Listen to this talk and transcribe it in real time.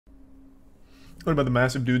What about the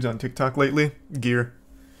massive dudes on TikTok lately? Gear.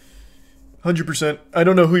 100%. I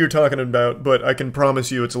don't know who you're talking about, but I can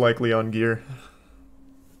promise you it's likely on gear.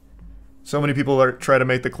 So many people try to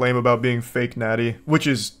make the claim about being fake natty, which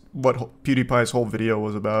is what PewDiePie's whole video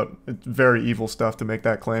was about. It's very evil stuff to make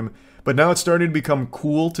that claim. But now it's starting to become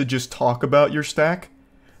cool to just talk about your stack.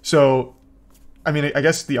 So, I mean, I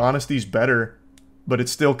guess the honesty's better, but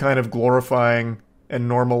it's still kind of glorifying and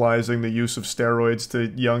normalizing the use of steroids to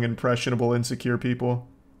young, impressionable, insecure people.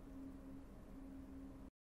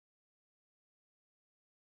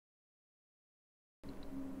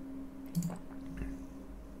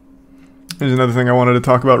 There's another thing I wanted to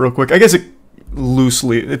talk about real quick. I guess it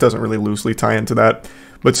doesn't really loosely tie into that,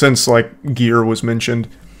 but since, like, gear was mentioned,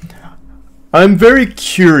 I'm very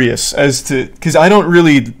curious as to, because I don't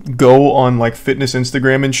really go on, like, fitness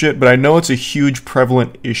Instagram and shit, but I know it's a huge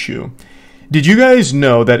prevalent issue. Did you guys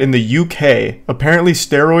know that in the UK, apparently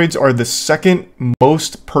steroids are the second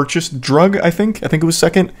most purchased drug, I think? I think it was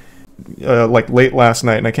second, like, late last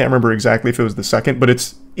night, and I can't remember exactly if it was the second, but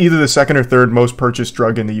it's either the second or third most purchased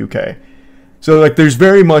drug in the UK. So, like, there's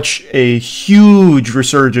very much a huge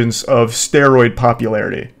resurgence of steroid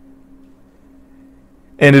popularity.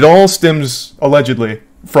 And it all stems, allegedly,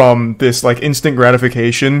 from this, like, instant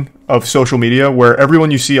gratification of social media where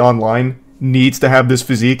everyone you see online needs to have this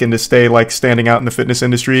physique, and to stay, like, standing out in the fitness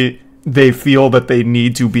industry, they feel that they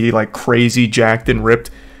need to be, like, crazy, jacked, and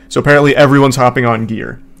ripped. So apparently everyone's hopping on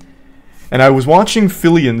gear. And I was watching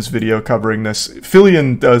Fillion's video covering this.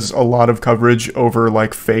 Fillion does a lot of coverage over,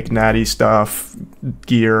 like, fake natty stuff,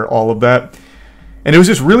 gear, all of that. And it was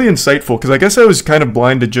just really insightful, because I guess I was kind of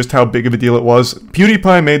blind to just how big of a deal it was.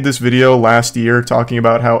 PewDiePie made this video last year talking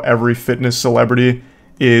about how every fitness celebrity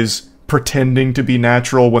is pretending to be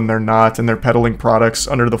natural when they're not, and they're peddling products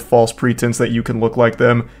under the false pretense that you can look like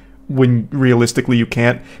them when realistically you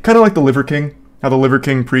can't. Kind of like the Liver King. How the Liver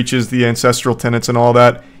King preaches the ancestral tenets and all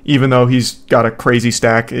that, even though he's got a crazy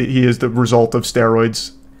stack, he is the result of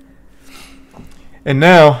steroids. And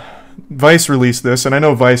now, Vice released this, and I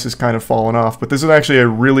know Vice has kind of fallen off, but this is actually a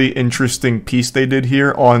really interesting piece they did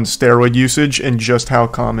here on steroid usage and just how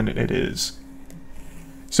common it is.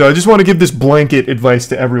 So I just want to give this blanket advice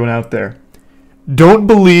to everyone out there. Don't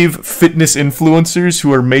believe fitness influencers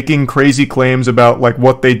who are making crazy claims about, like,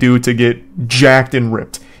 what they do to get jacked and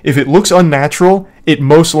ripped. If it looks unnatural, it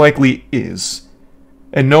most likely is.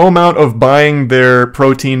 And no amount of buying their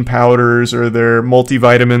protein powders or their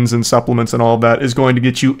multivitamins and supplements and all of that is going to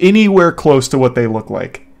get you anywhere close to what they look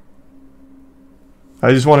like.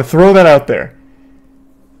 I just want to throw that out there.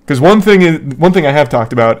 Because one thing I have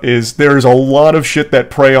talked about is there's a lot of shit that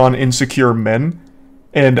prey on insecure men,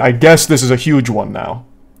 and I guess this is a huge one now.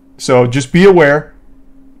 So just be aware,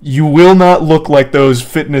 you will not look like those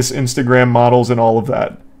fitness Instagram models and all of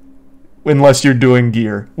that. Unless you're doing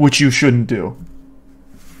gear, which you shouldn't do.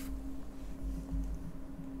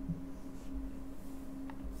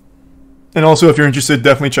 And also, if you're interested,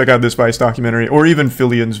 definitely check out this Vice documentary, or even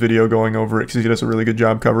Fillion's video going over it, because he does a really good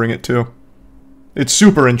job covering it too. It's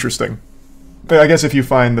super interesting. I guess if you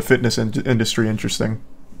find the fitness industry interesting.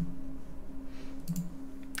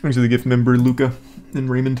 Thanks to the gift member, Luca and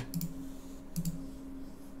Raymond.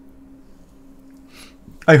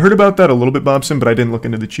 I heard about that a little bit, Bobson, but I didn't look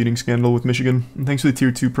into the cheating scandal with Michigan. And thanks for the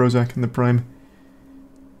tier 2 Prozac and the Prime.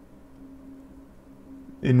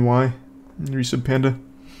 NY. Resub Panda.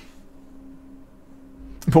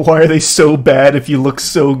 But why are they so bad if you look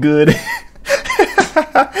so good?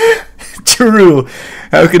 True.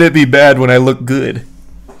 How can it be bad when I look good?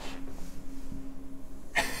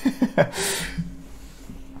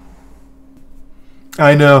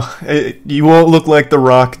 I know. You won't look like The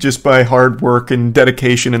Rock just by hard work and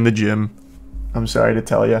dedication in the gym. I'm sorry to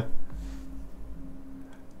tell you.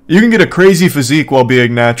 You can get a crazy physique while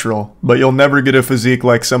being natural, but you'll never get a physique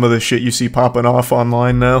like some of the shit you see popping off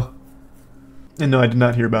online now. And no, I did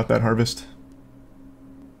not hear about that, Harvest.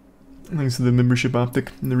 Thanks to the membership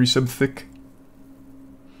optic and the resub thick.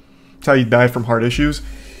 That's how you die from heart issues.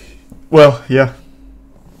 Well, yeah.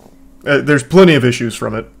 There's plenty of issues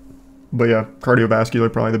from it. But yeah,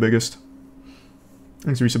 cardiovascular probably the biggest.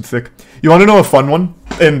 Thanks for resub thick. You want to know a fun one?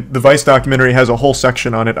 And the Vice documentary has a whole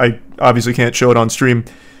section on it. I obviously can't show it on stream.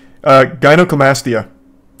 Gynecomastia.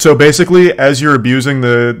 So basically, as you're abusing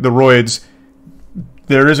the roids,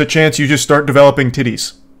 there is a chance you just start developing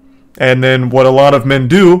titties. And then what a lot of men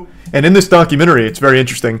do, and in this documentary, it's very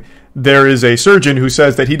interesting, there is a surgeon who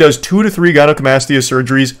says that he does 2 to 3 gynecomastia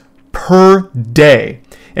surgeries per day.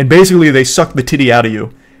 And basically, they suck the titty out of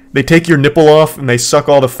you. They take your nipple off and they suck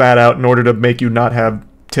all the fat out in order to make you not have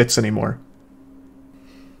tits anymore.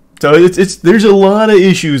 So there's a lot of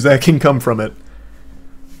issues that can come from it.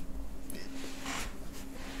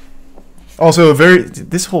 Also,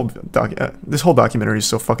 this whole documentary is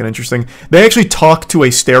so fucking interesting. They actually talk to a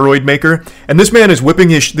steroid maker, and this man is whipping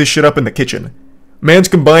this shit up in the kitchen. Man's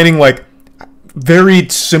combining like very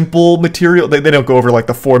simple material. They don't go over like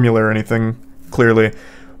the formula or anything clearly,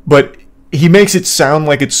 but he makes it sound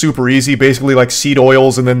like it's super easy, basically like seed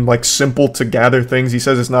oils and then like simple to gather things. He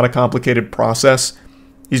says it's not a complicated process.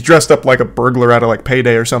 He's dressed up like a burglar out of like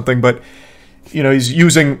Payday or something, but you know, he's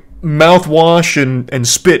using mouthwash and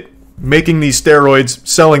spit, making these steroids,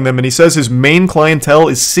 selling them, and he says his main clientele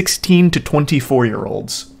is 16 to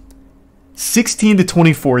 24-year-olds. 16 to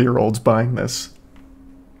 24-year-olds buying this.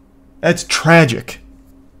 That's tragic.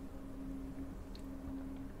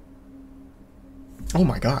 Oh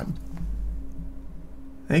my god.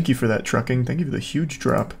 Thank you for that, Trucking. Thank you for the huge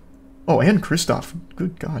drop. Oh, and Christoph.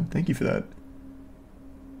 Good god, thank you for that.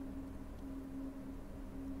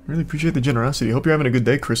 Really appreciate the generosity. Hope you're having a good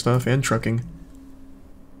day, Christoph, and Trucking.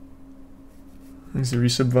 Thanks to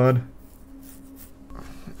resub VOD.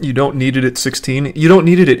 You don't need it at 16. You don't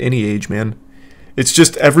need it at any age, man. It's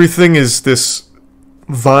just everything is this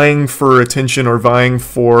vying for attention or vying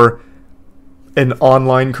for an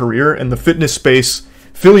online career. And the fitness space,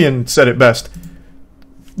 Fillion said it best.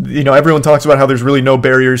 You know, everyone talks about how there's really no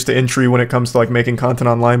barriers to entry when it comes to like making content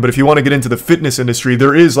online. But if you want to get into the fitness industry,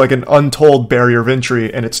 there is like an untold barrier of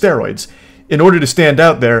entry, and it's steroids. In order to stand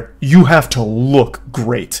out there, you have to look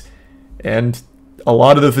great. And a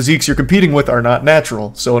lot of the physiques you're competing with are not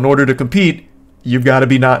natural. So in order to compete, you've got to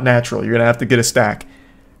be not natural. You're going to have to get a stack.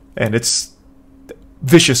 And it's a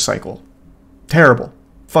vicious cycle. Terrible.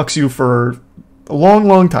 Fucks you for a long,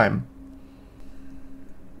 long time.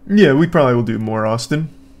 Yeah, we probably will do more, Austin.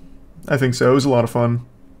 I think so. It was a lot of fun.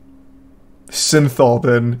 Synthol,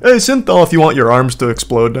 then. Hey, Synthol if you want your arms to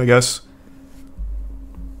explode, I guess.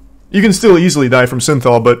 You can still easily die from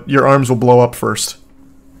Synthol, but your arms will blow up first.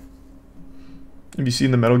 Have you seen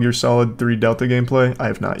the Metal Gear Solid 3 Delta gameplay? I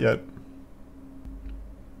have not yet.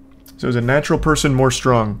 So is a natural person more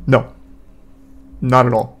strong? No. Not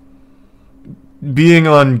at all. Being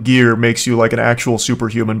on gear makes you like an actual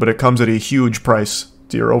superhuman, but it comes at a huge price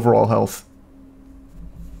to your overall health.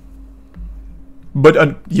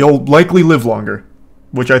 But you'll likely live longer,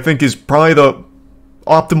 which I think is probably the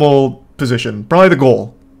optimal position. Probably the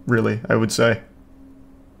goal, really, I would say.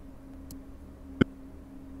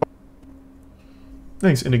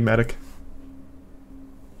 Thanks, Enigmatic.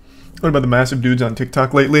 What about the massive dudes on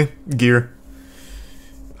TikTok lately? Gear.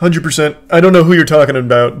 100%. I don't know who you're talking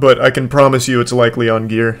about, but I can promise you it's likely on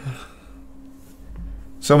gear.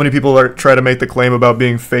 So many people try to make the claim about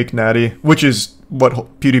being fake natty, which is what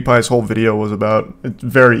PewDiePie's whole video was about. It's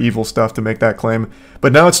very evil stuff to make that claim.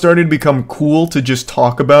 But now it's starting to become cool to just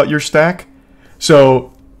talk about your stack.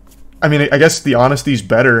 So, I mean, I guess the honesty's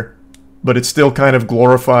better, but it's still kind of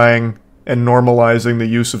glorifying and normalizing the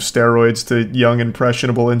use of steroids to young,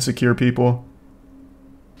 impressionable, insecure people.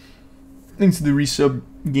 Thanks to the resub,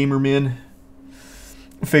 Gamer Man.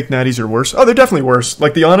 Fake natties are worse. Oh, they're definitely worse.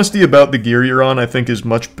 Like, the honesty about the gear you're on, I think, is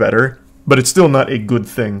much better. But it's still not a good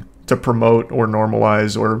thing to promote or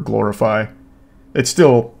normalize or glorify. It's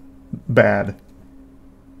still bad.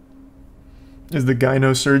 Is the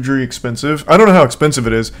gyno surgery expensive? I don't know how expensive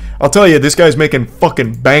it is. I'll tell you, this guy's making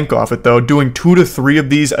fucking bank off it, though. Doing 2 to 3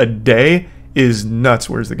 of these a day is nuts.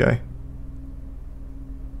 Where's the guy?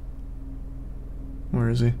 Where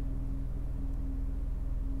is he?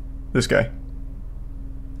 This guy.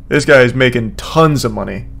 This guy is making tons of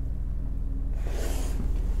money.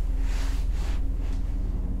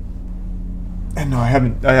 And no, I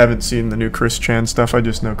haven't seen the new Chris Chan stuff. I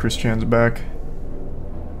just know Chris Chan's back.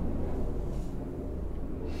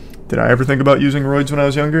 Did I ever think about using roids when I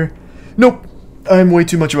was younger? Nope. I'm way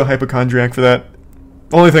too much of a hypochondriac for that.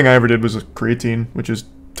 The only thing I ever did was a creatine, which is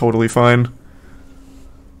totally fine.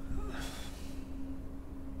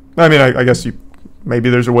 I mean, I guess maybe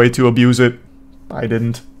there's a way to abuse it. I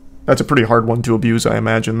didn't. That's a pretty hard one to abuse, I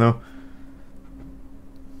imagine, though.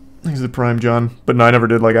 Thanks to the Prime, John. But no, I never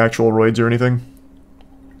did, like, actual roids or anything.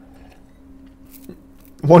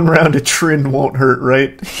 1 round of Trin won't hurt,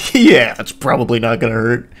 right? Yeah, it's probably not gonna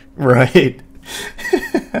hurt. Right.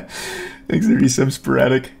 Thanks to resub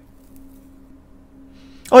Sporadic.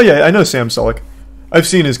 Oh yeah, I know Sam Sulek. I've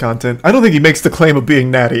seen his content. I don't think he makes the claim of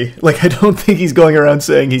being natty. Like, I don't think he's going around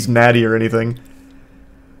saying he's natty or anything.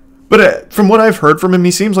 But from what I've heard from him,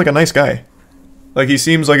 he seems like a nice guy. Like, he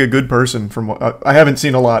seems like a good person. From what I haven't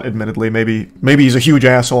seen a lot, admittedly. Maybe he's a huge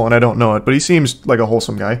asshole and I don't know it. But he seems like a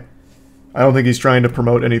wholesome guy. I don't think he's trying to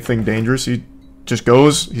promote anything dangerous. He just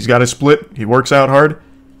goes. He's got his split. He works out hard.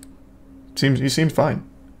 He seems fine.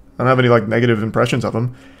 I don't have any like negative impressions of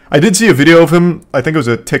him. I did see a video of him. I think it was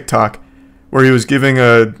a TikTok where he was giving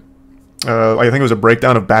a, I think it was a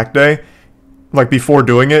breakdown of back day, like before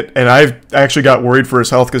doing it, and I actually got worried for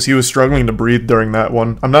his health because he was struggling to breathe during that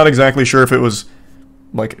one. I'm not exactly sure if it was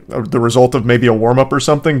like the result of maybe a warm-up or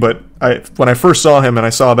something, but when I first saw him and I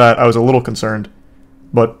saw that, I was a little concerned.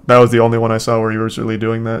 But that was the only one I saw where he was really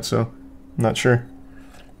doing that, so I'm not sure.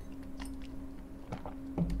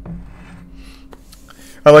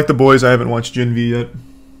 I like the boys. I haven't watched Gen V yet.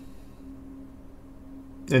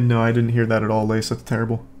 And no, I didn't hear that at all, Lace. That's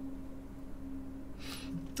terrible.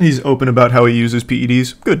 He's open about how he uses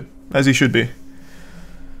PEDs. Good, as he should be.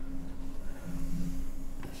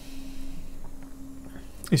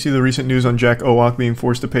 You see the recent news on Jack Owak being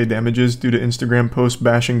forced to pay damages due to Instagram post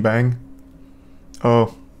bashing Bang?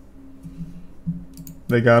 Oh.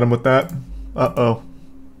 They got him with that? Uh-oh.